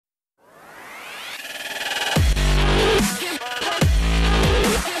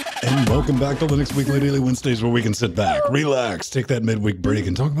welcome back to Linux Weekly Daily Wednesdays, where we can sit back, relax, take that midweek break,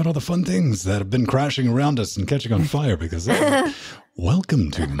 and talk about all the fun things that have been crashing around us and catching on fire, because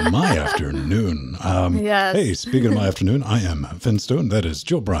welcome to my afternoon. Yes. Hey, speaking of my afternoon, I am Finn Stone, that is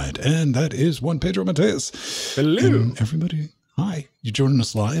Jill Bryant, and that is Juan Pedro Mateus. Hello. And everybody, hi. You joining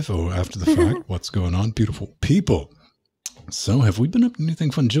us live or after the fact? What's going on, beautiful people? So, have we been up to anything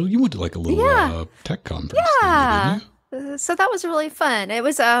fun? Jill, you went to like a little tech conference. Yeah. Didn't you? So that was really fun. It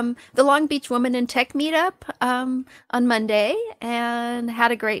was the Long Beach Women in Tech meetup on Monday, and had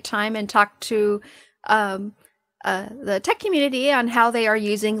a great time and talked to the tech community on how they are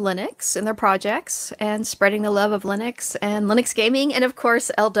using Linux in their projects and spreading the love of Linux and Linux gaming, and of course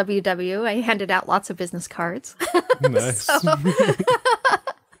LWW. I handed out lots of business cards. Nice.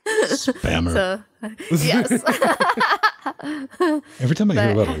 Spammer. So, yes. Every time I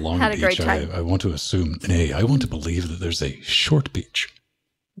hear about a long had a great beach, time. I want to assume, nay, I want to believe that there's a short beach.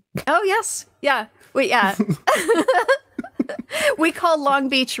 Oh yes, yeah. We call Long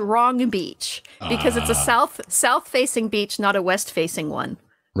Beach Wrong Beach because it's a south-facing beach, not a west-facing one.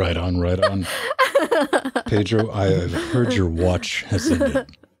 Right on, right on. Pedro, I have heard your watch has ended.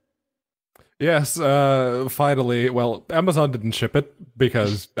 Yes, finally. Well, Amazon didn't ship it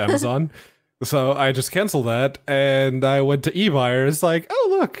because Amazon. So I just canceled that, and I went to eBuyer. It's like,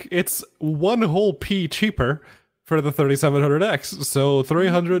 oh, look, it's one whole P cheaper for the 3700X. So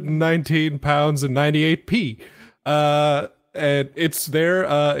 £319 and 98p. And it's there.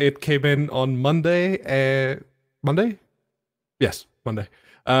 It came in on Monday. Monday? Yes, Monday.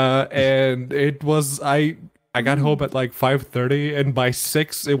 And it was, I got home at like 5:30, and by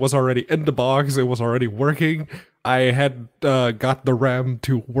 6 it was already in the box. It was already working. I had got the RAM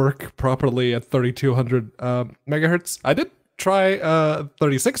to work properly at 3200 megahertz. I did try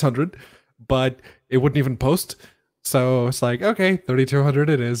 3600, but it wouldn't even post. So it's like, okay, 3200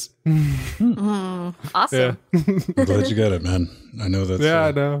 it is. Awesome. Yeah. I'm glad you got it, man. I know that's... Yeah,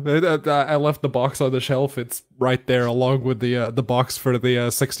 I know. I left the box on the shelf. It's right there along with the box for the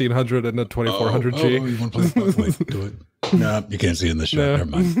 1600 and the 2400G. Oh, you want to play? Wait, do it. No, you can't see it in the shot. No. Never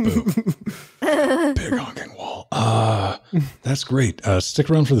mind. Boo. Big honking wall. That's great.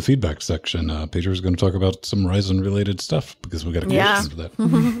 Stick around for the feedback section. Pedro's going to talk about some Ryzen-related stuff because we got a question for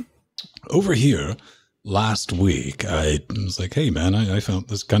that. Over here, last week, I was like, hey, man, I found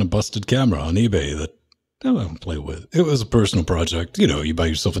this kind of busted camera on eBay that I won't play with. It was a personal project. You know, you buy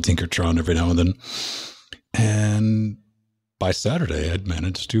yourself a Tinkertron every now and then. And by Saturday, I'd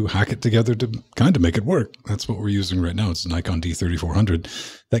managed to hack it together to kind of make it work. That's what we're using right now. It's a Nikon D3400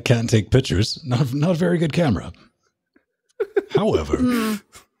 that can't take pictures. Not a very good camera. However,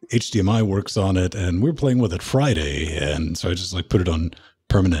 HDMI works on it, and we were playing with it Friday, and so I just like put it on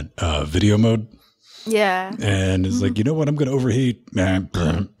permanent video mode. Yeah. And it's like, you know what? I'm going to overheat. It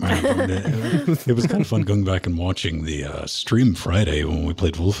was kind of fun going back and watching the stream Friday when we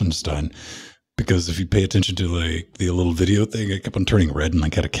played Wolfenstein. Because if you pay attention to like the little video thing, it kept on turning red and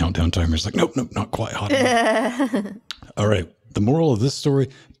like had a countdown timer. It's like, nope, not quite hot enough. All right. The moral of this story,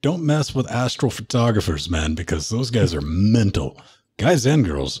 don't mess with astrophotographers, man, because those guys are mental. Guys and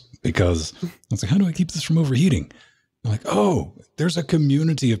girls, because I was like, how do I keep this from overheating? I'm like, oh, there's a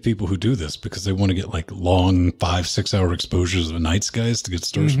community of people who do this because they want to get like long 5-6 hour exposures of night skies to get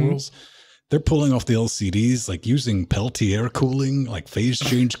star swirls. They're pulling off the LCDs, like using Peltier cooling, like phase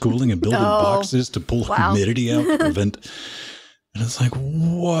change cooling, and building boxes to pull humidity out to prevent. And it's like,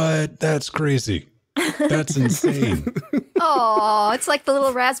 what? That's crazy. That's insane. Oh, it's like the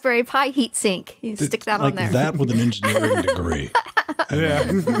little Raspberry Pi heatsink. You stick that like on there. That with an engineering degree.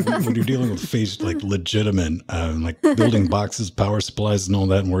 Yeah. When you're dealing with phase, like legitimate, like building boxes, power supplies, and all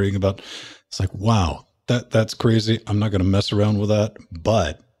that, and worrying about, it's like, wow, that's crazy. I'm not going to mess around with that,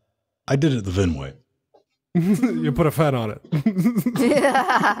 but I did it the Vin way. You put a fan on it.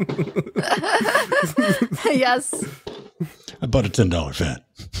 Yeah. Yes. I bought a $10 fan.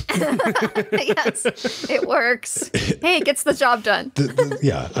 Yes, it works. Hey, it gets the job done.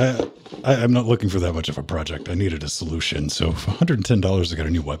 Yeah, I'm not looking for that much of a project. I needed a solution. So for $110, I got a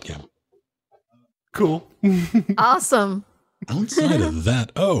new webcam. Cool. Awesome. Outside of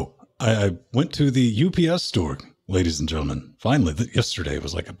that, I went to the UPS store, ladies and gentlemen. Finally, yesterday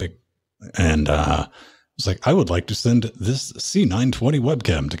was like a big, and I was like, I would like to send this C920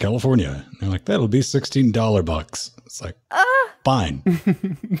 webcam to California. And they're like, that'll be $16 bucks. It's like, fine.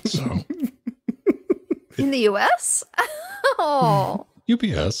 So in the US? Oh.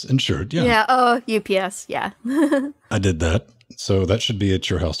 UPS insured, yeah. Yeah, oh, UPS, yeah. I did that. So that should be at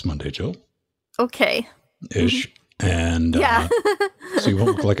your house Monday, Jill. Okay. Ish. And yeah. So you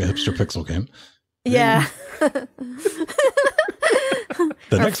won't look like a hipster pixel game. Yeah.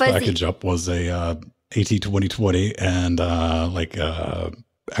 The Or next fuzzy. package up was a AT2020 and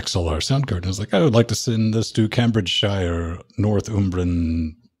XLR sound card. And I was like, I would like to send this to Cambridgeshire,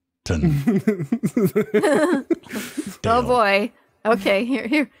 Northumberland. Oh boy. Okay,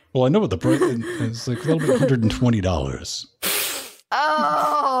 here. Well, I know what the price is. Like a little bit $120.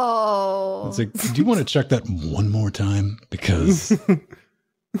 Oh. It's like, do you want to check that one more time? Because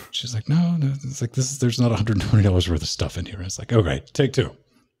she's like, no. It's like there's not $120 worth of stuff in here. And it's like, okay, take two.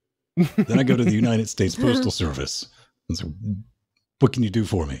 Then I go to the United States Postal Service. And so, what can you do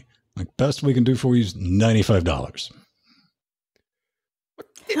for me? Like, best we can do for you is $95.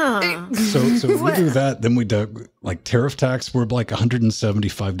 Huh. So we do that. Then we do like tariff tax. We're like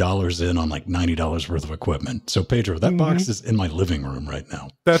 $175 in on like $90 worth of equipment. So Pedro, that box is in my living room right now.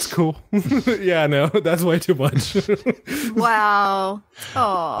 That's cool. Yeah, no, that's way too much. Wow.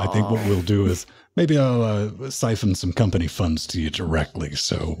 Oh. I think what we'll do is maybe I'll siphon some company funds to you directly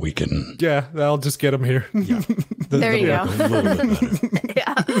so we can. Yeah, I'll just get them here. Yeah, There you go. A little bit better.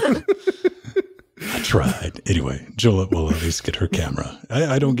 Yeah. I tried. Anyway, Juliet will at least get her camera.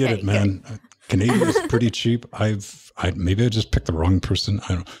 I don't get it, man. Canadian is pretty cheap. Maybe I just picked the wrong person.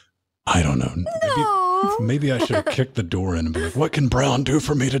 I don't know. No. Maybe I should have kicked the door in and be like, what can Brown do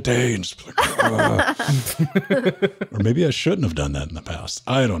for me today? And just be like, or maybe I shouldn't have done that in the past.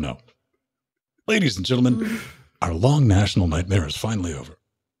 I don't know. Ladies and gentlemen, our long national nightmare is finally over.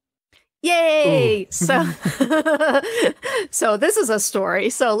 Yay! So this is a story.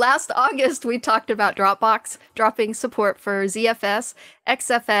 So last August, we talked about Dropbox dropping support for ZFS,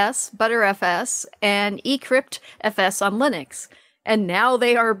 XFS, ButterFS, and eCrypt FS on Linux. And now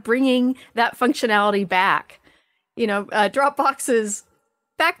they are bringing that functionality back. You know, Dropbox is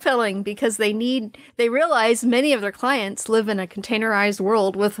backpedaling because they realize many of their clients live in a containerized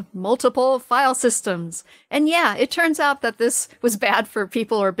world with multiple file systems. And yeah, it turns out that this was bad for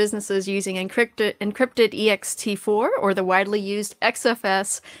people or businesses using encrypted ext4 or the widely used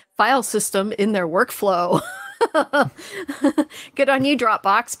XFS file system in their workflow. Good on you,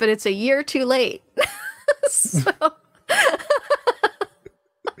 Dropbox, but it's a year too late. So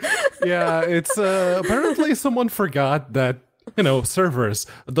Yeah, it's apparently someone forgot that, you know, servers,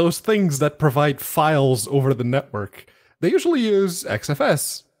 those things that provide files over the network, they usually use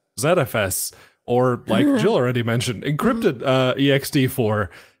XFS, ZFS, or like Jill already mentioned, encrypted ext4.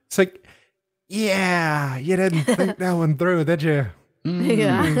 It's like, yeah, you didn't think that one through, did you?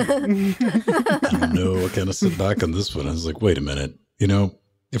 yeah. I don't know. I kind of sit back on this one. I was like, wait a minute. You know,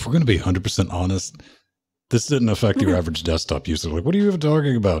 if we're going to be 100% honest, this didn't affect your average desktop user. Like, what are you even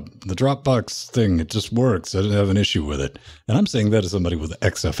talking about? The Dropbox thing, it just works. I didn't have an issue with it. And I'm saying that as somebody with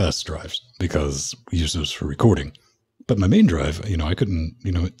XFS drives because we use those for recording. But my main drive, you know, I couldn't,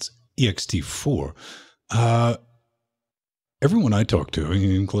 you know, it's ext4. Everyone I talk to,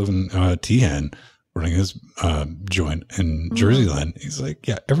 including Tihan, running his joint in Jersey Land, he's like,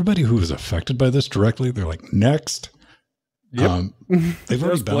 yeah, everybody who is affected by this directly, they're like, next. Yep. They've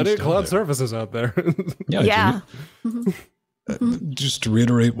There's plenty of cloud there. services out there. Yeah. Just to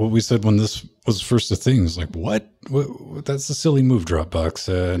reiterate what we said when this was first a thing, it's like, what? That's a silly move, Dropbox.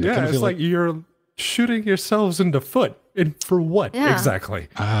 And Yeah, it's like you're shooting yourselves in the foot. And for what Yeah. exactly?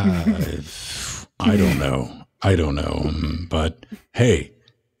 I don't know. I don't know. But hey,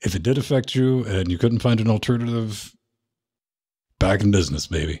 if it did affect you and you couldn't find an alternative, back in business,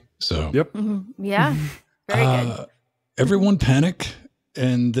 baby. So Yep. Yeah. Very good. Everyone panic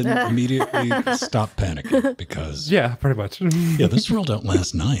and then immediately stop panicking because Yeah, pretty much. yeah, this rolled out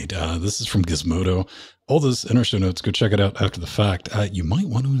last night. This is from Gizmodo. All this in our show notes. Go check it out after the fact. You might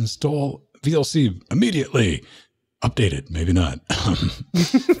want to install VLC immediately. Updated, maybe not.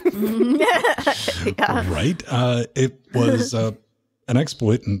 Yeah. Right? It was an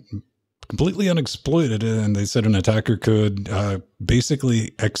exploit and completely unexploited, and they said an attacker could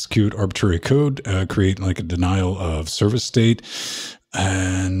basically execute arbitrary code, create like a denial of service state,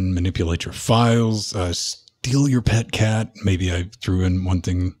 and manipulate your files, steal your pet cat. Maybe I threw in one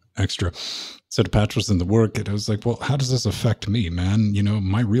thing extra. Said a patch was in the work, and I was like, well, how does this affect me, man? You know,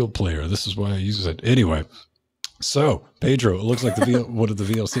 my real player. This is why I use it. Anyway, so Pedro, it looks like one of the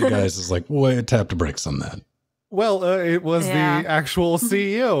VLC guys is like, wait, tap the brakes on that. Well, it was the actual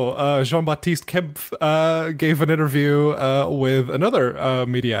CEO, Jean-Baptiste Kempf, gave an interview with another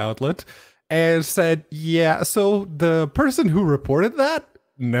media outlet and said, yeah, so the person who reported that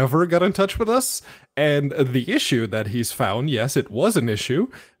never got in touch with us. And the issue that he's found, yes, it was an issue,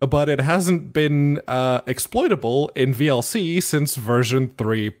 but it hasn't been exploitable in VLC since version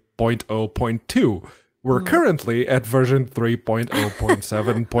 3.0.2. We're currently at version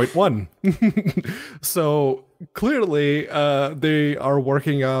 3.0.7.1. So clearly, they are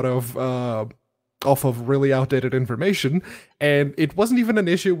working out of off of really outdated information, and it wasn't even an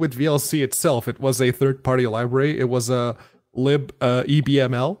issue with VLC itself. It was a third-party library. It was a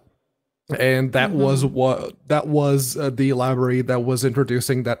EBML, and that was the library that was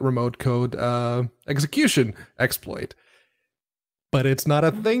introducing that remote code execution exploit. But it's not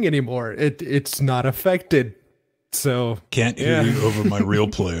a thing anymore. It's not affected. So can't hear you over my real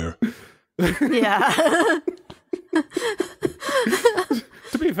player. Yeah.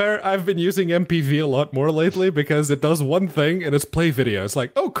 To be fair, I've been using MPV a lot more lately because it does one thing and it's play video. It's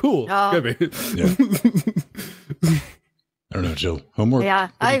like, oh, cool. Oh. Give me. Yeah. I don't know, Jill. Homework? Yeah,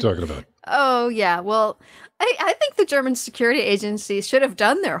 What are you talking about? Oh, yeah. Well, I think the German security agencies should have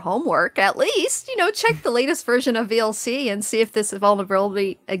done their homework, at least, check the latest version of VLC and see if this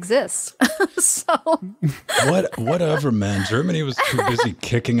vulnerability exists. So Whatever, man. Germany was too busy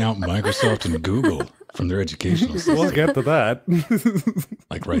kicking out Microsoft and Google from their educational system. We'll get to that.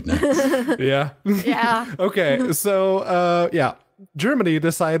 Like right now. Yeah. Yeah. Okay, so, Germany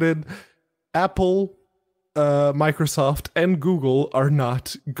decided Apple, Microsoft and Google are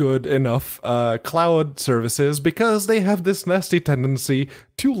not good enough cloud services because they have this nasty tendency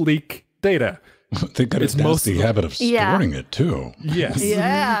to leak data. They got a nasty habit of storing it too. Yes.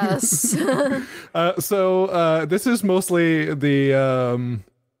 Yes. So this is mostly the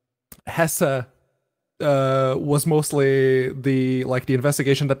Hesse was mostly the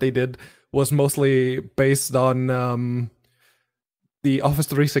investigation that they did was mostly based on the Office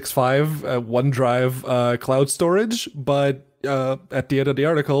 365 OneDrive cloud storage, but at the end of the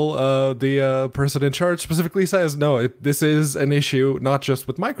article, the person in charge specifically says, no, this is an issue not just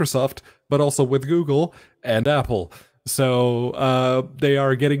with Microsoft, but also with Google and Apple. So they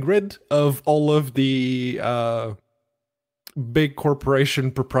are getting rid of all of the big corporation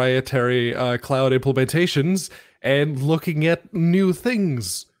proprietary cloud implementations and looking at new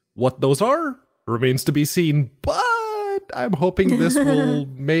things. What those are remains to be seen, but I'm hoping this will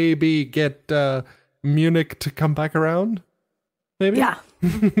maybe get Munich to come back around. Maybe? Yeah.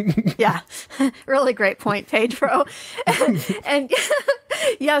 Yeah. Really great point, Pedro. And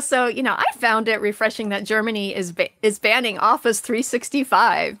yeah, so, I found it refreshing that Germany is banning Office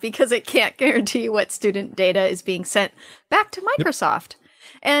 365 because it can't guarantee what student data is being sent back to Microsoft. Yep.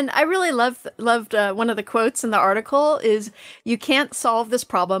 And I really loved one of the quotes in the article is, you can't solve this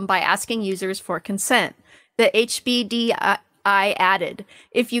problem by asking users for consent. The HBDI added,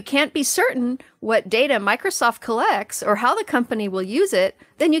 if you can't be certain what data Microsoft collects or how the company will use it,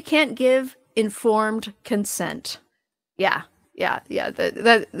 then you can't give informed consent. Yeah.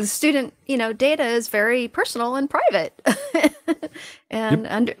 The student, data is very personal and private.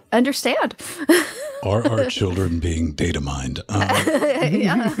 And understand. Are our children being data mined?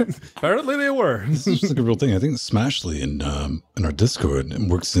 Yeah. Apparently they were. This is just like a real thing. I think Smashly in our Discord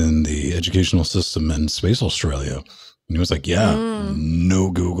works in the educational system in Space Australia. And he was like, no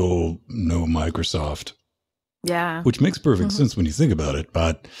Google, no Microsoft. Yeah. Which makes perfect sense when you think about it.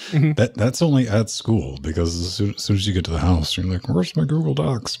 But that's only at school, because as soon as you get to the house, you're like, where's my Google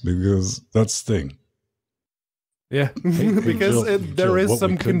Docs? Because that's the thing. Yeah, because there is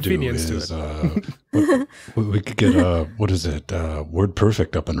some convenience to it. We could get, what is it,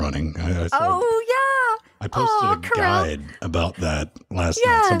 WordPerfect up and running. I posted a guide about that last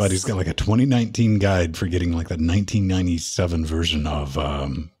night. Somebody's got like a 2019 guide for getting like the 1997 version of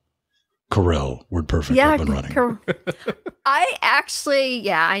Corel WordPerfect up and running. I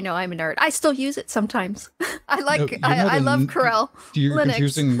actually, I know I'm a nerd. I still use it sometimes. I love Corel. You're Linux.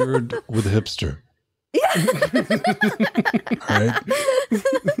 confusing nerd with hipster. Yeah. Right?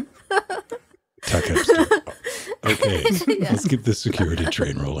 Tech hipster. Okay, let's keep the security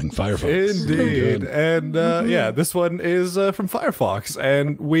train rolling. Firefox. Indeed. And this one is from Firefox.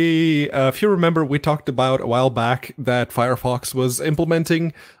 And if you remember, we talked about a while back that Firefox was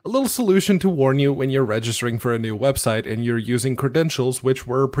implementing a little solution to warn you when you're registering for a new website and you're using credentials which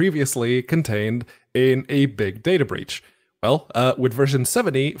were previously contained in a big data breach. Well, with version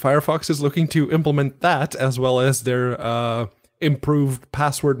 70, Firefox is looking to implement that as well as their improved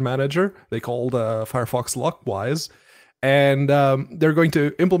password manager they called Firefox Lockwise, and they're going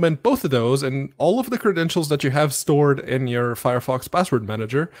to implement both of those, and all of the credentials that you have stored in your Firefox password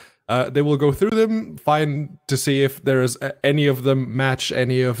manager, they will go through them, find to see if there's any of them match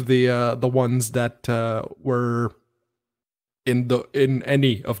any of the ones that were in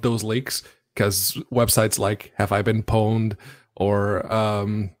any of those leaks, because websites like Have I Been Pwned or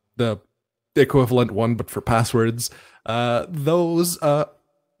the equivalent one but for passwords, those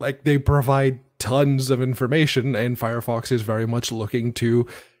they provide tons of information, and Firefox is very much looking to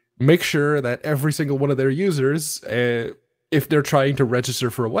make sure that every single one of their users, if they're trying to register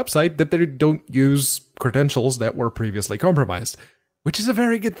for a website, that they don't use credentials that were previously compromised, which is a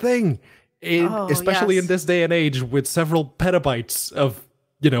very good thing, especially in this day and age with several petabytes of,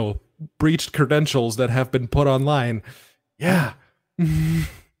 breached credentials that have been put online. Yeah.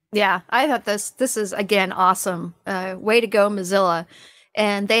 Yeah, I thought this is, again, awesome. Way to go, Mozilla.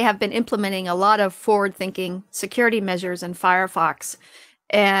 And they have been implementing a lot of forward-thinking security measures in Firefox.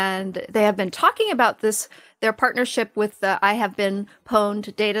 And they have been talking about their partnership with the I Have Been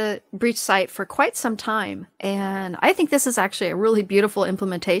Pwned data breach site for quite some time. And I think this is actually a really beautiful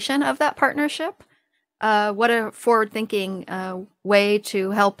implementation of that partnership. What a forward-thinking way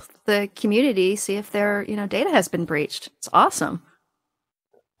to help the community see if their data has been breached. It's awesome.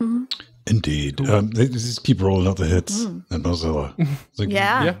 Mm-hmm. Indeed. They just keep rolling out the hits at Mozilla. It's like,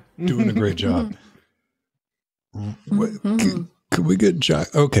 yeah. Doing a great job. Could we get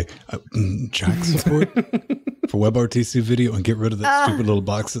Jack? Okay. Jack support for WebRTC video and get rid of that stupid little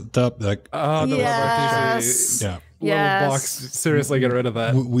box at the top? The WebRTC. Little box. Seriously, get rid of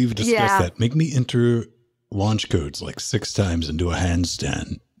that. We've discussed that. Make me enter launch codes like 6 times and do a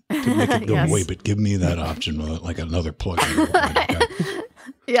handstand to make it go away, but give me that option with like another plugin.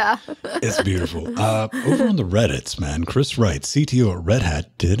 Yeah. It's beautiful. Over on the Reddits, man, Chris Wright, CTO at Red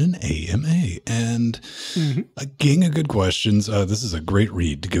Hat, did an AMA. And a gang of good questions. This is a great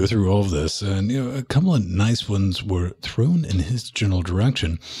read to go through all of this. And, a couple of nice ones were thrown in his general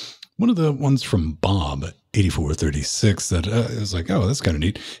direction. One of the ones from Bob, 8436, that is like, oh, that's kind of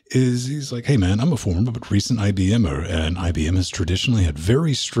neat, is he's like, hey, man, I'm a former but recent IBMer, and IBM has traditionally had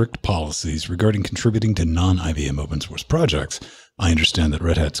very strict policies regarding contributing to non-IBM open source projects. I understand that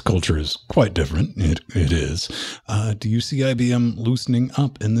Red Hat's culture is quite different. It is. Do you see IBM loosening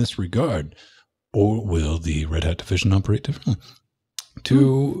up in this regard? Or will the Red Hat division operate differently?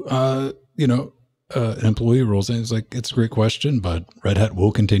 An employee rolls in. It's like, it's a great question, but Red Hat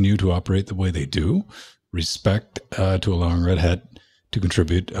will continue to operate the way they do. Respect to allowing Red Hat to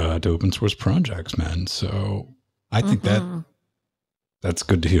contribute to open source projects, man. So I think that's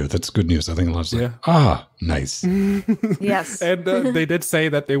good to hear. That's good news. I think a lot of nice. Yes. And they did say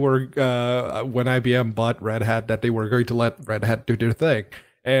that they were, when IBM bought Red Hat, that they were going to let Red Hat do their thing.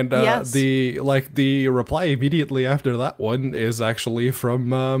 And the reply immediately after that one is actually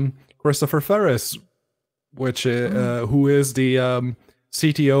from Christopher Ferris, which who is the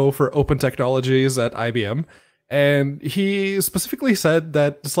CTO for Open Technologies at IBM. And he specifically said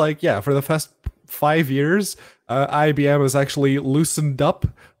that it's like, for the past 5 years, IBM has actually loosened up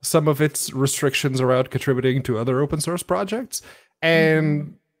some of its restrictions around contributing to other open source projects.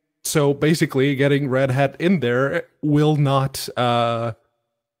 And so basically getting Red Hat in there will not,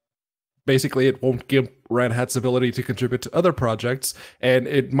 basically it won't give Red Hat's ability to contribute to other projects. And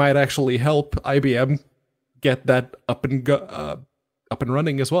it might actually help IBM get that up and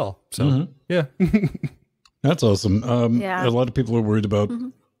running as well. So, yeah. That's awesome. A lot of people are worried about,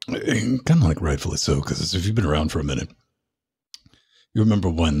 kind of like rightfully so, because if you've been around for a minute, you remember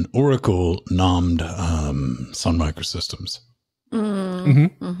when Oracle nommed Sun Microsystems.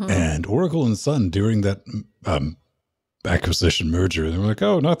 And Oracle and Sun, during that acquisition merger, they were like,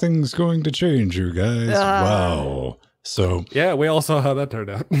 oh, nothing's going to change, you guys. Wow. So yeah, we all saw how that turned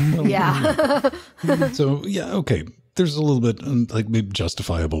out. So okay. There's a little bit like maybe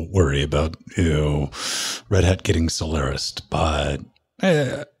justifiable worry about Red Hat getting Solaris, but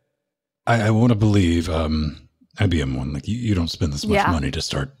I want to believe IBM one. Like you don't spend this much money to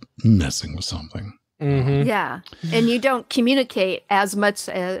start messing with something. Yeah, and you don't communicate as much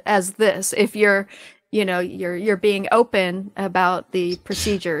as this if you're being open about the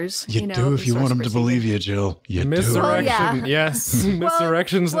procedures. You do if you want them to believe you, Jill. You misdirection, yes.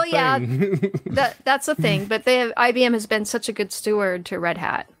 Misdirection's the thing. That's a thing. But IBM has been such a good steward to Red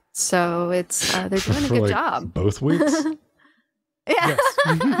Hat, so it's they're doing a good job. Both weeks. Yes,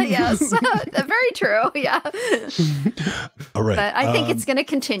 very true. Yeah. All right. But I think it's going to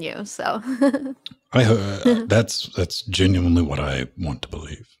continue. So. That's genuinely what I want to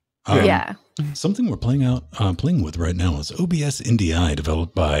believe. Something we're playing with right now is OBS NDI,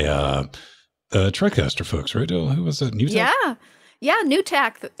 developed by TriCaster folks, right? Who was that? NewTek? Yeah,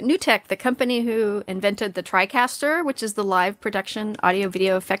 NewTek, the company who invented the TriCaster, which is the live production audio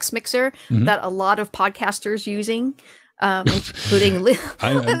video effects mixer that a lot of podcasters using. Including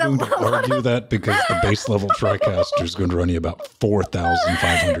I'm going to argue that because the base level TriCaster is going to run you about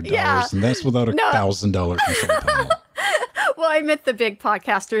 $4,500, and that's without a $1,000 control panel. Well, I meant the big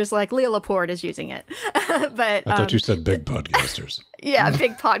podcasters like Leah Laporte is using it. But I thought you said big podcasters. Yeah,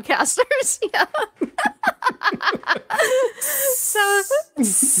 big podcasters. Yeah.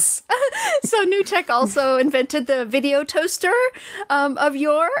 So New Tech also invented the video toaster of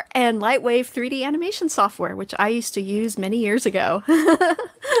yore and Lightwave 3D animation software, which I used to use many years ago.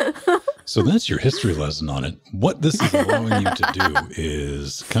 So that's your history lesson on it. What this is allowing you to do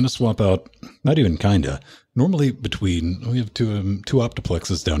is kind of swap out, not even kind of, normally we have two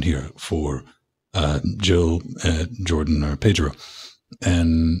optiplexes down here for Jill, Jordan, or Pedro.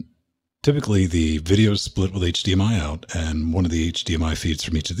 And typically the video is split with HDMI out, and one of the HDMI feeds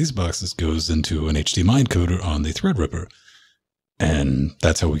from each of these boxes goes into an HDMI encoder on the Threadripper. And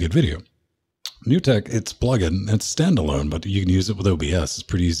that's how we get video. New Tech, it's plug-in, it's standalone, but you can use it with OBS. It's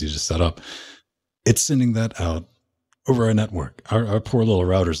pretty easy to set up. It's sending that out over our network. Our poor little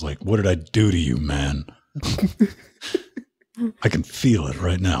router's like, what did I do to you, man? I can feel it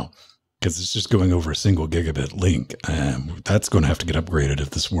right now because it's just going over a single gigabit link. And that's going to have to get upgraded if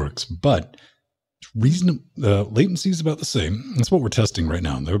this works. But latency is about the same. That's what we're testing right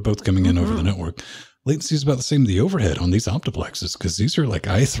now. They're both coming in over the network. Latency is about the same. The overhead on these optiplexes, because these are like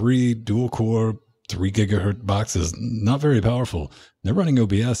i3 dual core 3 gigahertz boxes, not very powerful. They're running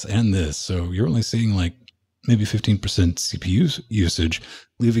OBS and this, so you're only seeing like maybe 15% CPU usage,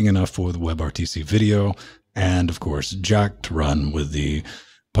 leaving enough for the WebRTC video, and of course Jack to run with the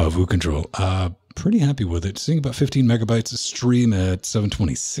PAVU control. Pretty happy with it. Seeing about 15 megabytes a stream at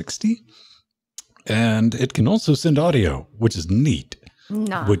 720/60, and it can also send audio, which is neat.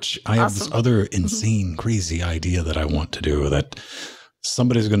 Which I have this other insane, crazy idea that I want to do that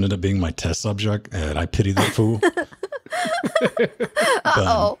somebody's going to end up being my test subject, and I pity that fool.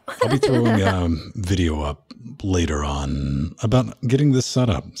 I'll be throwing video up later on about getting this set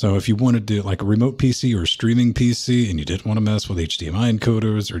up. So if you want to do like a remote PC or a streaming PC and you didn't want to mess with HDMI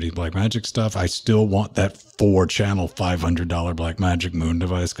encoders or any Blackmagic stuff, I still want that 4-channel $500 Blackmagic Moon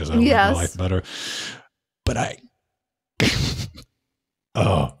device because I like my life better. But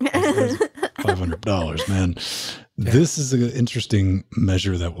oh, $500, man. Yeah. This is an interesting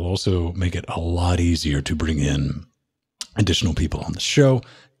measure that will also make it a lot easier to bring in additional people on the show,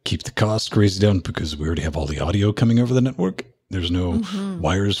 keep the cost crazy down because we already have all the audio coming over the network. There's no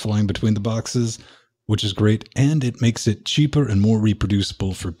wires flying between the boxes, which is great. And it makes it cheaper and more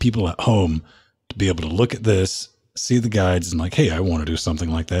reproducible for people at home to be able to look at this, see the guides, and like, hey, I want to do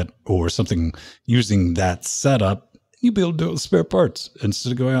something like that or something using that setup. You'll be able to do it with spare parts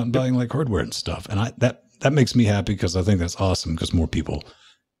instead of going out and buying like hardware and stuff. And that makes me happy because I think that's awesome because more people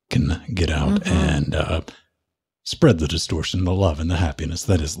can get out and spread the distortion, the love, and the happiness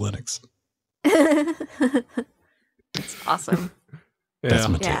that is Linux. It's awesome. That's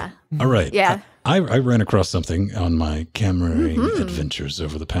my take. All right. Yeah. I ran across something on my cameraing adventures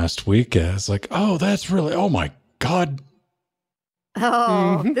over the past week. It's like, oh, that's really, oh my God.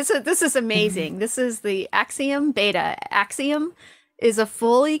 Oh, this is amazing. This is the AXIOM Beta. AXIOM is a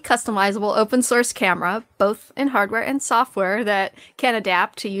fully customizable open source camera, both in hardware and software, that can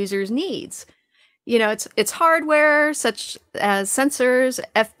adapt to users' needs. You know, it's hardware such as sensors,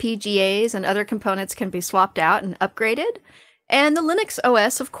 FPGAs, and other components can be swapped out and upgraded. And the Linux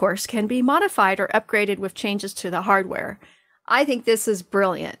OS, of course, can be modified or upgraded with changes to the hardware. I think this is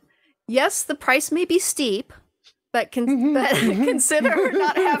brilliant. Yes, the price may be steep, but consider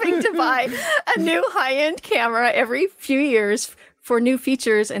not having to buy a new high-end camera every few years for new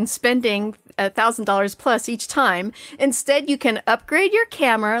features and spending $1,000 plus each time. Instead, you can upgrade your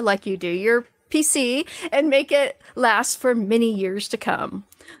camera like you do your PC and make it last for many years to come.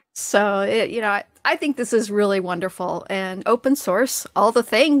 So, I think this is really wonderful and open source, all the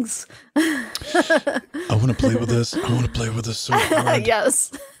things. I want to play with this. I want to play with this so hard.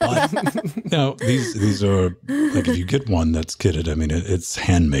 Yes. Now, these are, like, if you get one that's kitted, I mean, it's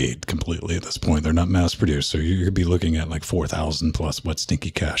handmade completely at this point. They're not mass produced. So you could be looking at like 4,000 plus wet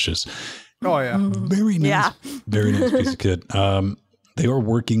stinky caches. Oh, yeah. Very nice. Very nice piece of kit. They are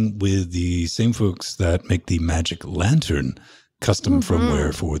working with the same folks that make the Magic Lantern custom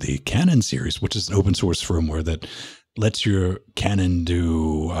firmware for the Canon series, which is an open source firmware that lets your Canon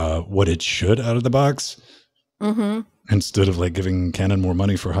do what it should out of the box. Instead of like giving Canon more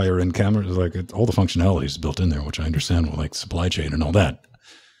money for higher end cameras, like all the functionality is built in there, which I understand with like supply chain and all that.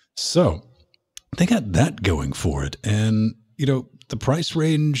 So they got that going for it. And, the price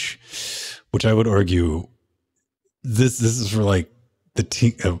range, which I would argue this is for like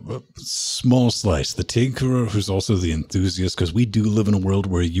the small slice, the tinkerer who's also the enthusiast, because we do live in a world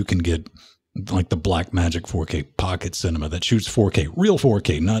where you can get like the Blackmagic 4K pocket cinema that shoots 4K, real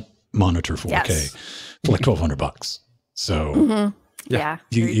 4K, not monitor 4K, for like $1,200. So yeah,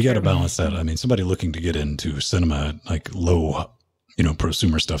 you got to balance that. I mean, somebody looking to get into cinema, like low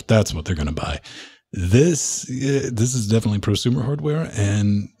prosumer stuff, that's what they're going to buy. This is definitely prosumer hardware.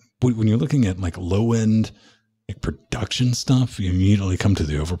 And when you're looking at like low end like production stuff, you immediately come to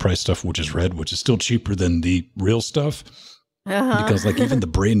the overpriced stuff, which is red, which is still cheaper than the real stuff. Because like even the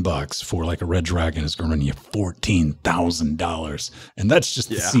brain box for like a Red Dragon is going to run you $14,000, and that's just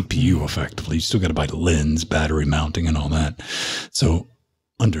the CPU effectively. You still got to buy the lens, battery mounting, and all that. So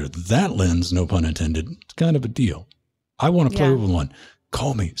under that lens, no pun intended, it's kind of a deal. I want to play with one.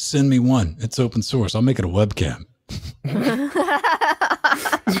 Call me, send me one. It's open source. I'll make it a webcam.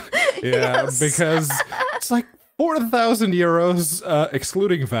 Because it's like 4,000 euros,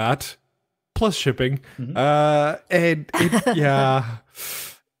 excluding VAT. Plus shipping, and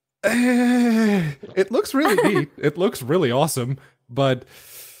it looks really neat. It looks really awesome, but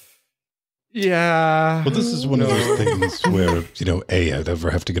Well, this is one of those things where I'd ever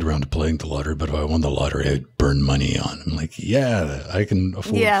have to get around to playing the lottery, but if I won the lottery, I'd burn money on. I'm like, I can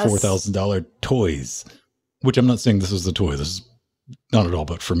afford $4,000 toys, which I'm not saying this is the toy. This is not at all,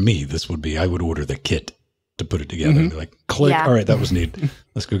 but for me, this would be I would order the kit to put it together and be like, click. All right, that was neat.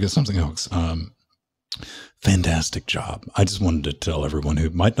 Let's go get something else. Fantastic job. I just wanted to tell everyone who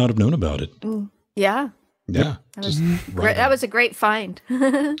might not have known about it. Yeah. That was a great find.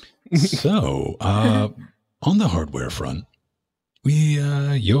 So, on the hardware front, we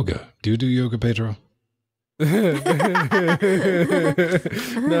yoga. Do you do yoga, Pedro? No,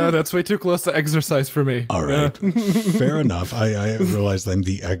 that's way too close to exercise for me. All right, fair enough. I realize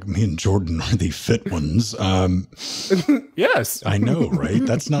me and Jordan are the fit ones. Yes, I know, right?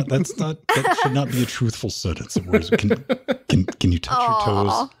 That should not be a truthful sentence. Can you touch your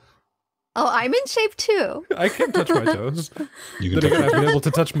toes? Oh, I'm in shape too. I can touch my toes. I've been able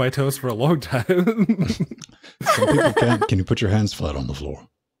to touch my toes for a long time. Some people can't. Can you put your hands flat on the floor?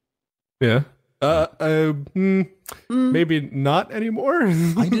 Yeah. Maybe not anymore.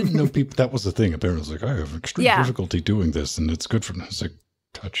 I didn't know that was a thing. Apparently, it's like I have extreme difficulty doing this, and it's good for me. It's like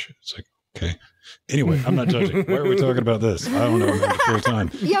touch. It's like okay. Anyway, I'm not judging. Why are we talking about this? I don't know. I'm at full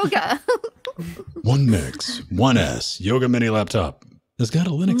time. Yoga. One Mix, 1S, Yoga Mini laptop has got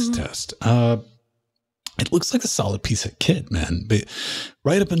a Linux test. It looks like a solid piece of kit, man. But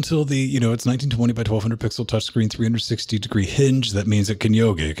right up until the, it's 1920 by 1200 pixel touchscreen, 360-degree hinge. That means it can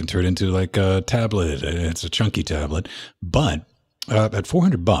yoga. It can turn into like a tablet. It's a chunky tablet. But at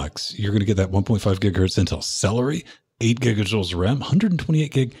 $400, you're going to get that 1.5 gigahertz Intel Celery, 8 gigajoule RAM,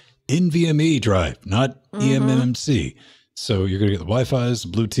 128 gig NVMe drive, not eMMC. So you're going to get the Wi-Fi's,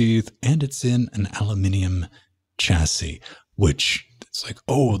 Bluetooth, and it's in an aluminum chassis, which it's like,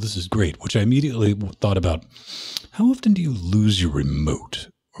 oh, this is great, which I immediately thought about, how often do you lose your remote?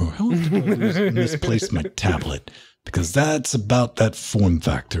 Or how often do I misplace my tablet? Because that's about that form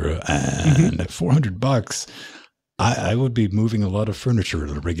factor. And at $400, I would be moving a lot of furniture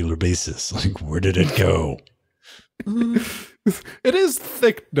on a regular basis. Like, where did it go? It is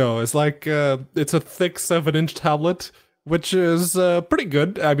thick, though. It's like, it's a thick 7-inch tablet, which is pretty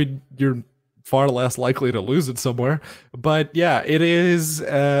good. I mean, you're far less likely to lose it somewhere. But yeah, it is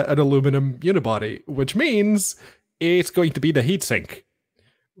an aluminum unibody, which means it's going to be the heatsink,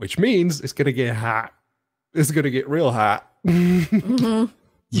 which means it's going to get hot. It's going to get real hot.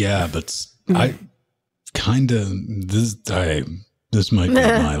 Yeah, but I kind of, this might be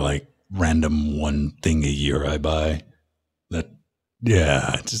my like random one thing a year I buy that.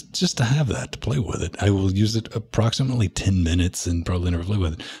 Yeah, just to have that, to play with it. I will use it approximately 10 minutes and probably never play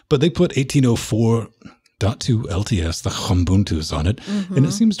with it. But they put 1804.2 LTS, the Ubuntu's on it, and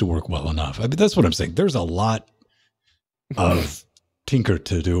it seems to work well enough. I mean, that's what I'm saying. There's a lot of tinker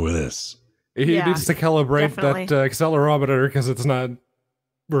to do with this. He needs to calibrate that accelerometer because it's not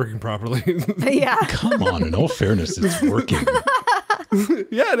working properly. Come on, in all fairness, it's working.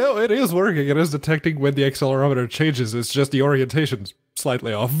 Yeah, no, it is working. It is detecting when the accelerometer changes. It's just the orientation's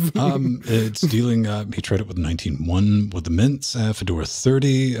slightly off. It's dealing, he tried it with 19.1 with the Mints, Fedora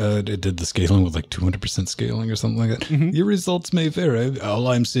 30. It did the scaling with like 200% scaling or something like that. Your results may vary. All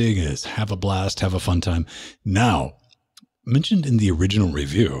I'm saying is have a blast, have a fun time. Now, mentioned in the original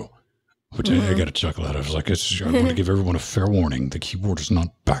review, which I got a chuckle out of. I was like, I want to give everyone a fair warning. The keyboard is not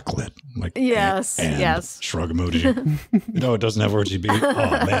backlit. Like, yes. Shrug emoji. No, it doesn't have RGB.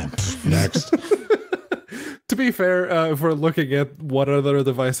 Oh, man. Next. To be fair, if we're looking at what other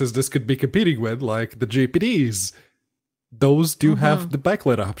devices this could be competing with, like the GPDs, those do have the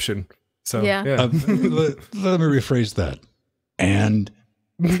backlit option. So, yeah. Let me rephrase that. And...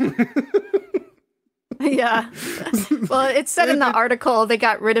 Yeah. Well, it said in the article they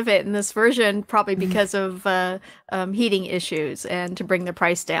got rid of it in this version probably because of heating issues and to bring the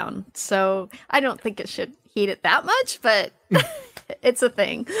price down. So I don't think it should heat it that much, but It's a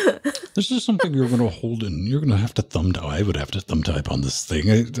thing. This is something you're going to hold in. You're going to have to thumb type. I would have to thumb type on this thing.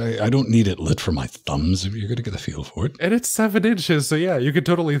 I don't need it lit for my thumbs. You're going to get a feel for it. And it's 7 inches, so yeah, you could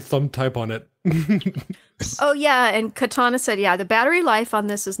totally thumb type on it. Oh, yeah, and Katana said, yeah, the battery life on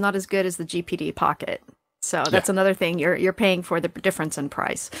this is not as good as the GPD Pocket. So that's another thing you're paying for, the difference in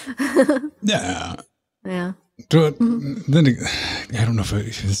price. Yeah. Yeah. Then I don't know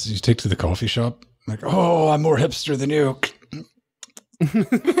if you take to the coffee shop, like, oh, I'm more hipster than you.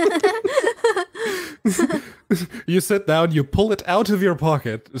 You sit down, you pull it out of your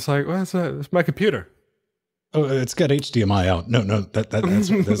pocket. It's like, well, it's my computer. Oh, it's got HDMI out. No,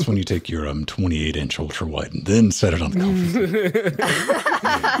 that's when you take your 28-inch ultra wide and then set it on the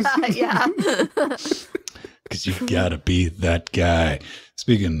coffee. Yeah. Because you've got to be that guy.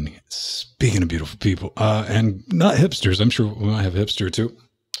 Speaking of beautiful people, and not hipsters, I'm sure we might have a hipster too.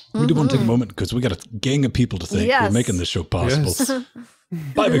 We do want to take a moment because we got a gang of people to thank for making this show possible. Yes.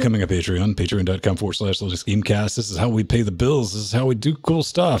 By becoming a Patreon, patreon.com/LinuxGamecast. This is how we pay the bills. This is how we do cool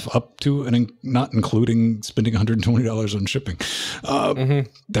stuff, up to and not including spending $120 on shipping.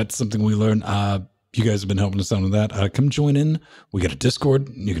 That's something we learned. You guys have been helping us out on that. Come join in. We got a Discord.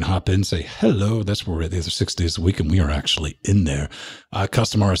 You can hop in, say hello. That's where we're at the other 6 days a week, and we are actually in there.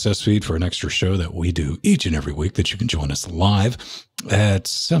 Custom RSS feed for an extra show that we do each and every week that you can join us live at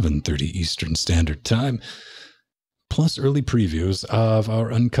 7:30 Eastern Standard Time. Plus early previews of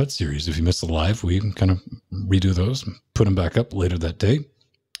our uncut series. If you missed the live, we kind of redo those, put them back up later that day.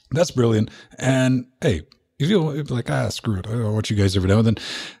 That's brilliant. And hey, if you feel like, screw it, I watch you guys every now and then.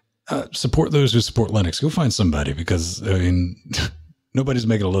 Support those who support Linux. Go find somebody because, I mean, nobody's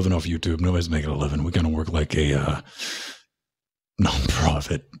making a living off YouTube. Nobody's making a living. We kind of work like a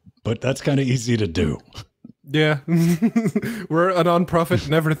nonprofit, but that's kind of easy to do. Yeah. We're a nonprofit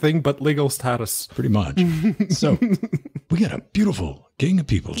and everything but legal status. Pretty much. So we got a beautiful gang of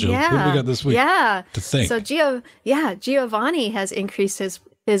people, Jill. What do we got this week? Yeah. To thank. So Giovanni has increased his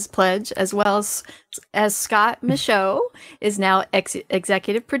pledge, as well as Scott Michaud is now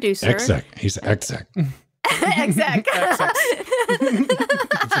executive producer. Exec. He's exec. Exec.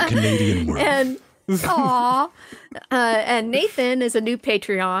 It's a Canadian word. And Nathan is a new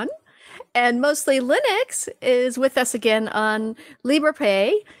Patreon. And Mostly Linux is with us again on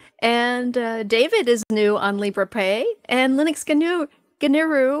liberapay. And David is new on liberapay. And Linux GNU.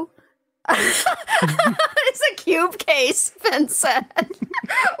 It's a cube case, Ben said.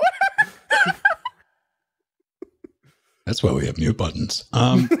 That's why we have mute buttons.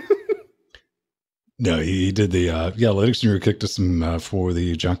 No, he did the Linux GNU kicked us some for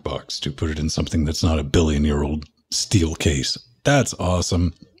the Jackbox to put it in something that's not a billion-year-old steel case. That's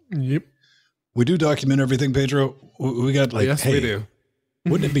awesome. Yep. We do document everything, Pedro. We got like, yes, hey, we do.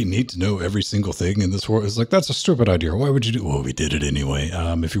 Wouldn't it be neat to know every single thing in this world? It's like, that's a stupid idea. Why would you do? Well, we did it anyway.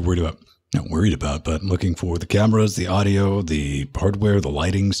 If you're not worried about, but looking for the cameras, the audio, the hardware, the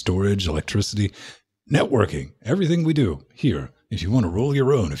lighting, storage, electricity, networking, everything we do here. If you want to roll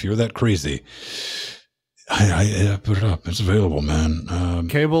your own, if you're that crazy, I put it up. It's available, man.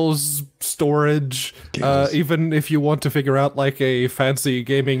 Cables, storage, even if you want to figure out like a fancy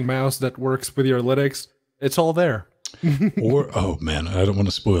gaming mouse that works with your Linux, it's all there. Or, oh man, I don't want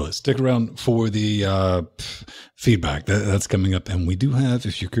to spoil it. Stick around for the feedback that's coming up. And we do have,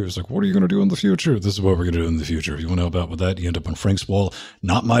 if you're curious, like, what are you going to do in the future? This is what we're going to do in the future. If you want to help out with that, you end up on Frank's wall.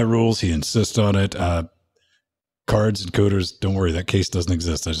 Not my rules. He insists on it. Cards and coders, don't worry. That case doesn't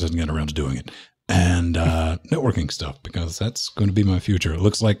exist. I just didn't get around to doing it. And networking stuff, because that's going to be my future. It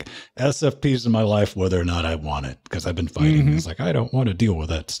looks like SFPs in my life, whether or not I want it, because I've been fighting. It's like, I don't want to deal with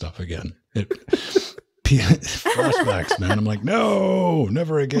that stuff again. Flashbacks, man. I'm like, no,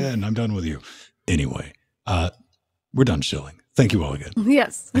 never again. I'm done with you. Anyway, we're done shilling. Thank you all again.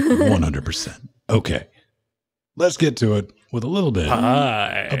 Yes. 100%. Okay. Let's get to it with a little bit of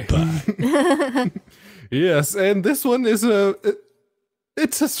pie. Yes, and this one is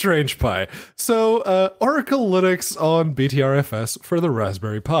it's a strange pie. So, Oracle Linux on BTRFS for the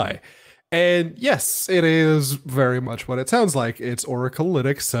Raspberry Pi. And yes, it is very much what it sounds like. It's Oracle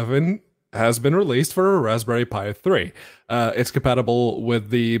Linux 7 has been released for a Raspberry Pi 3. It's compatible with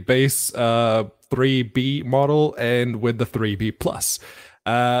the base 3B model and with the 3B Plus.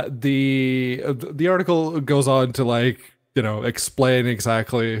 The article goes on to, like, you know, explain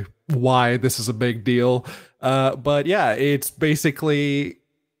exactly why this is a big deal. But yeah, it's basically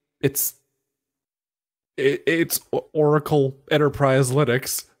it's Oracle Enterprise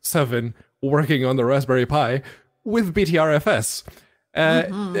Linux 7 working on the Raspberry Pi with BTRFS.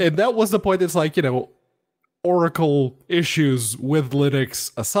 And that was the point. It's like, you know, Oracle issues with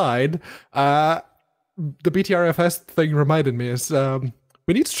Linux aside, the BTRFS thing reminded me is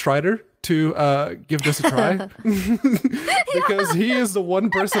we need Strider to give this a try. Because he is the one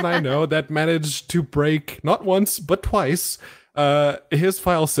person I know that managed to break, not once, but twice, his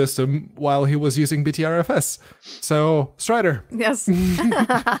file system while he was using BTRFS. So, Strider. Yes.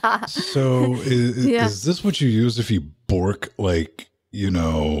 So, is this what you use if you bork, like, you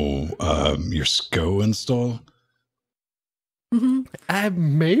know, your SCO install?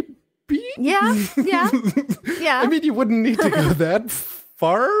 Maybe? Yeah. I mean, you wouldn't need to go that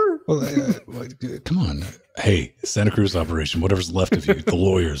far. Well, come on. Hey, Santa Cruz operation, whatever's left of you, the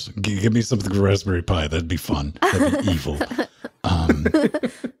lawyers, give me something for Raspberry Pi. That'd be fun. That'd be evil.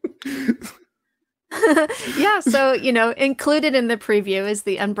 Yeah, so, you know, included in the preview is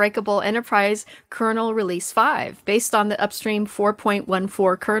the Unbreakable Enterprise Kernel Release 5, based on the upstream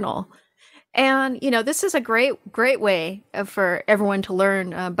 4.14 kernel. And, you know, this is a great way for everyone to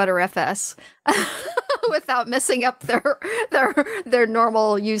learn ButterFS without messing up their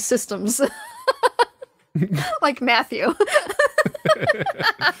normal use systems. Like Matthew.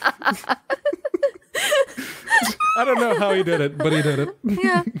 I don't know how he did it, but he did it.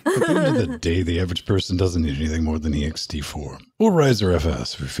 Yeah. At the end of the day, the average person doesn't need anything more than ext4 or Riser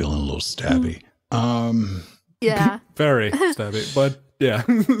FS if you're feeling a little stabby. Yeah. Very stabby, but yeah.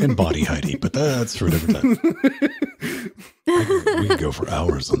 And body hidey, but that's for a different time. We could go for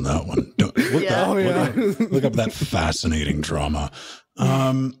hours on that one. Look up that fascinating drama.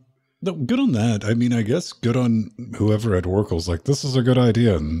 No, good on that. I mean, I guess good on whoever at Oracle's like, this is a good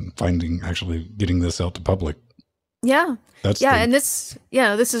idea, and actually getting this out to public. Yeah. And this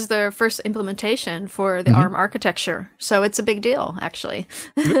is their first implementation for the ARM architecture, so it's a big deal, actually.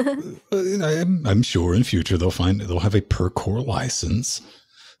 I'm sure in future they'll have a per core license.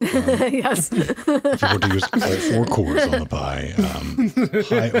 Yes. If you want to use all 4 cores on the Pi,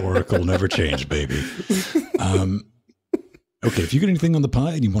 hi Oracle, never change, baby. Okay, if you get anything on the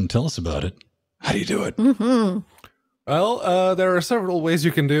Pi and you want to tell us about it, how do you do it? Well, there are several ways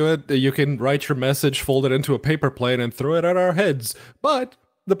you can do it. You can write your message, fold it into a paper plane, and throw it at our heads. But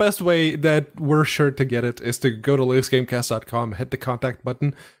the best way that we're sure to get it is to go to linuxgamecast.com, hit the contact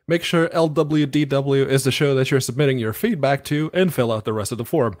button, make sure LWDW is the show that you're submitting your feedback to, and fill out the rest of the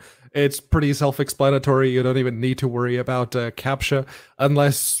form. It's pretty self-explanatory. You don't even need to worry about CAPTCHA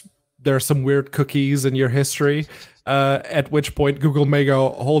unless there's some weird cookies in your history, at which point Google may go,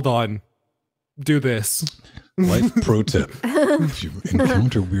 hold on, do this. Life pro tip. If you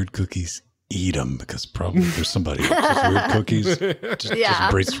encounter weird cookies, eat them, because probably there's somebody else's weird cookies.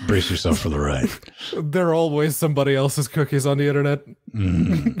 Just brace yourself for the ride. There are always somebody else's cookies on the internet.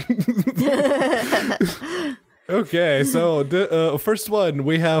 Okay, so the first one,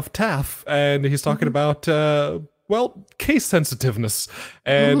 we have Taff, and he's talking about, case sensitiveness.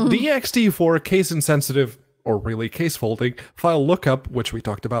 And the ext for case insensitive, or really case folding, file lookup, which we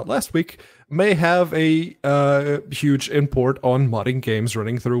talked about last week, may have a huge import on modding games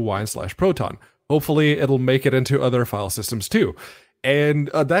running through Wine/Proton. Hopefully it'll make it into other file systems too. And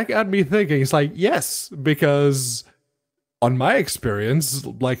that got me thinking, it's like, yes, because on my experience,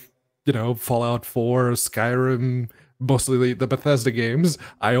 like, you know, Fallout 4, Skyrim, mostly the Bethesda games,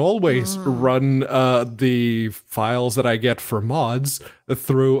 I always run the files that I get for mods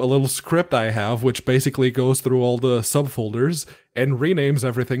through a little script I have, which basically goes through all the subfolders and renames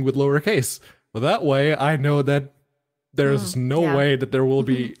everything with lowercase. Well, that way, I know that there's no way that there will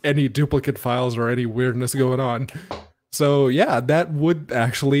be any duplicate files or any weirdness going on. So yeah, that would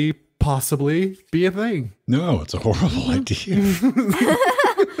actually possibly be a thing. No, it's a horrible idea.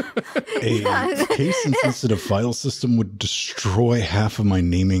 A case-insensitive file system would destroy half of my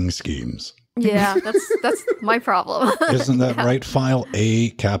naming schemes. Yeah, that's my problem. Isn't that right? File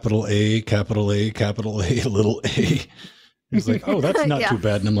A, capital A, capital A, capital A, little a. He's like, oh, that's not too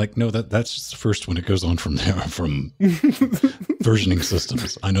bad. And I'm like, no, that's just the first one. It goes on from there, from versioning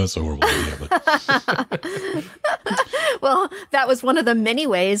systems. I know it's a horrible idea, but... Well, that was one of the many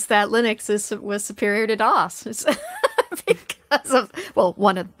ways that Linux was superior to DOS. Because of, well,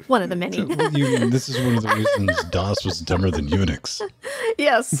 one of the many. This is one of the reasons DOS was dumber than Unix.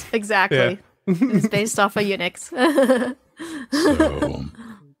 Yes, exactly. Yeah. It's based off of Unix. So,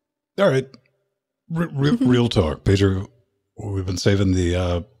 all right. Real talk. Pedro, we've been saving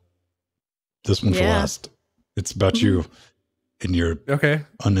the this one for last. It's about you and your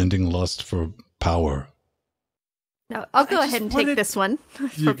unending lust for power. No, I'll go ahead and take this one.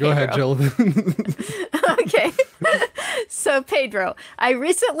 You go ahead, Jill. Okay. So, Pedro, I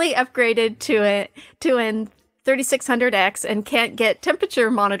recently upgraded to an 3600X and can't get temperature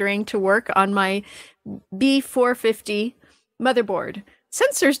monitoring to work on my B450 motherboard.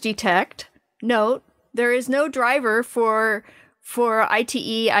 Sensors detect, note, there is no driver for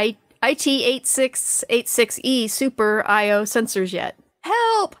IT8686E Super IO sensors yet.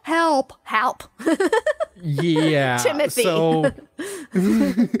 Help! Help! Help! Yeah. Timothy. So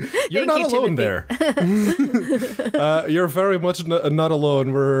you're not alone Timothy. there. You're very much not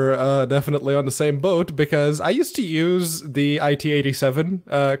alone. We're definitely on the same boat, because I used to use the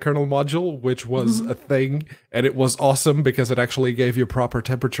IT87 kernel module, which was a thing, and it was awesome because it actually gave you proper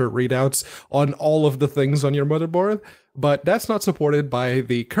temperature readouts on all of the things on your motherboard. But that's not supported by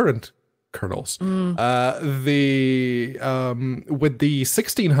the current kernels. With the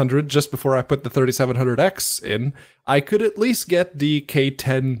 1600, just before I put the 3700X in, I could at least get the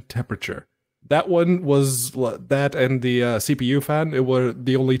K10 temperature. That one was, that and the CPU fan, it were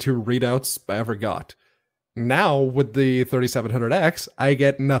the only two readouts I ever got. Now with the 3700X, I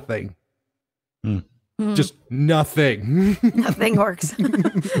get nothing. Just nothing. Nothing works.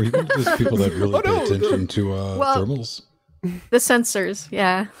 Or even just people that really pay attention to thermals. The sensors,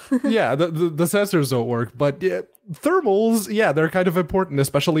 yeah. Yeah, the sensors don't work, but yeah, thermals, yeah, they're kind of important,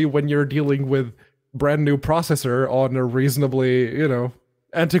 especially when you're dealing with brand new processor on a reasonably,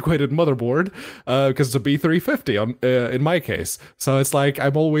 antiquated motherboard, because it's a B350 in my case. So it's like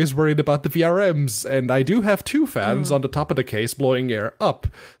I'm always worried about the VRMs, and I do have two fans on the top of the case blowing air up,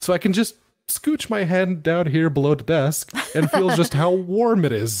 so I can just scooch my hand down here below the desk and feel just how warm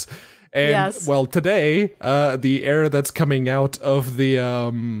it is. And well, today, the air that's coming out of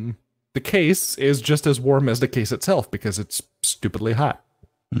the case is just as warm as the case itself because it's stupidly hot.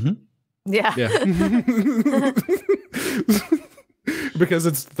 Yeah. Because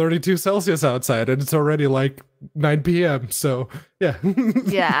it's 32 Celsius outside and it's already like 9 p.m. So yeah.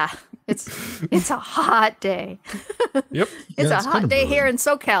 Yeah. It's a hot day. Yep. It's a hot day here in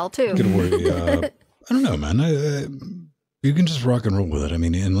SoCal too. I don't know, man. You can just rock and roll with it. I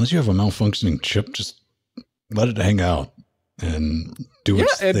mean, unless you have a malfunctioning chip, just let it hang out and do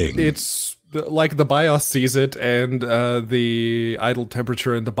its thing. It's like the BIOS sees it, and the idle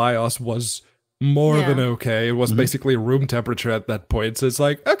temperature in the BIOS was more than okay. It was basically room temperature at that point. So it's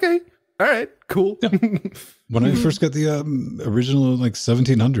like, okay, all right, cool. Yeah. When I first got the original, like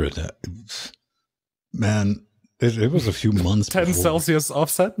 1700, man, it was a few months 10 before. Celsius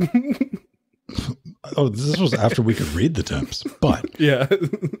offset? Oh, this was after we could read the temps, but yeah,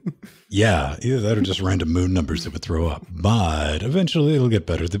 either that or just random moon numbers that would throw up. But eventually it'll get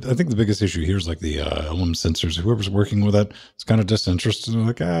better. I think the biggest issue here is like the LM sensors. Whoever's working with that, it's kind of disinterested. They're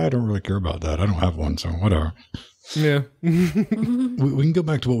like, I don't really care about that. I don't have one, so whatever. Yeah. we can go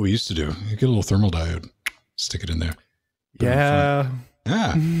back to what we used to do. You get a little thermal diode, stick it in there. Yeah.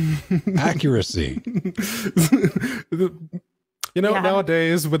 Accuracy.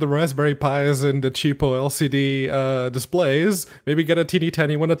 Nowadays with the Raspberry Pis and the cheapo LCD displays, maybe get a teeny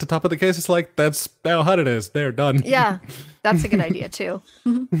tiny one at the top of the case. It's like, that's how hot it is. They're done. Yeah, that's a good idea too.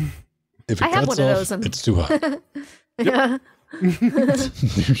 If it I have cuts one of off, those. it's too hot. Yeah.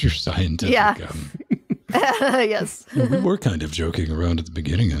 There's your scientific. Yes. We were kind of joking around at the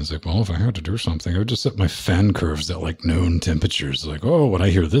beginning. I was like, well, if I had to do something, I would just set my fan curves at like known temperatures. Like, oh, when I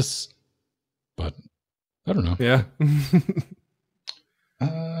hear this, but I don't know. Yeah.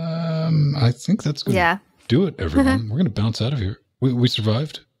 I think that's going to do it, everyone. We're going to bounce out of here. We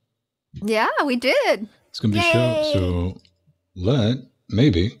survived. Yeah, we did. It's going to be a show. So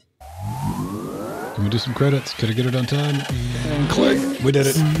maybe. Can we do some credits? Can I get it on time? And click. We did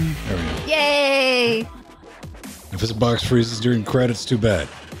it. There we go. Yay. If this box freezes during credits, too bad.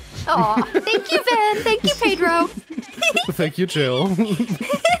 Aw, thank you, Ben. Thank you, Pedro. Thank you, Jill.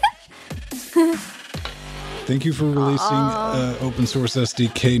 Thank you for releasing open source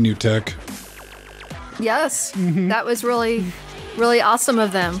SDK new tech. Yes, that was really, really awesome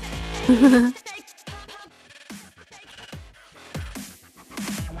of them.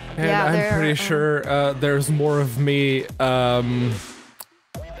 And I'm pretty sure there's more of me on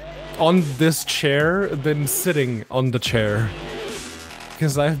this chair than sitting on the chair.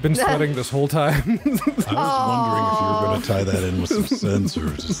 Because I've been sweating this whole time. I was wondering if you were going to tie that in with some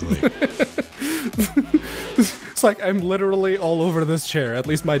sensors. It's like I'm literally all over this chair. At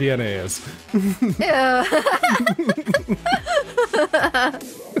least my DNA is. Yeah.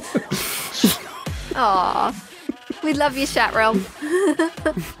 Aw. We love you, chat realm.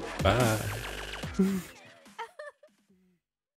 Bye.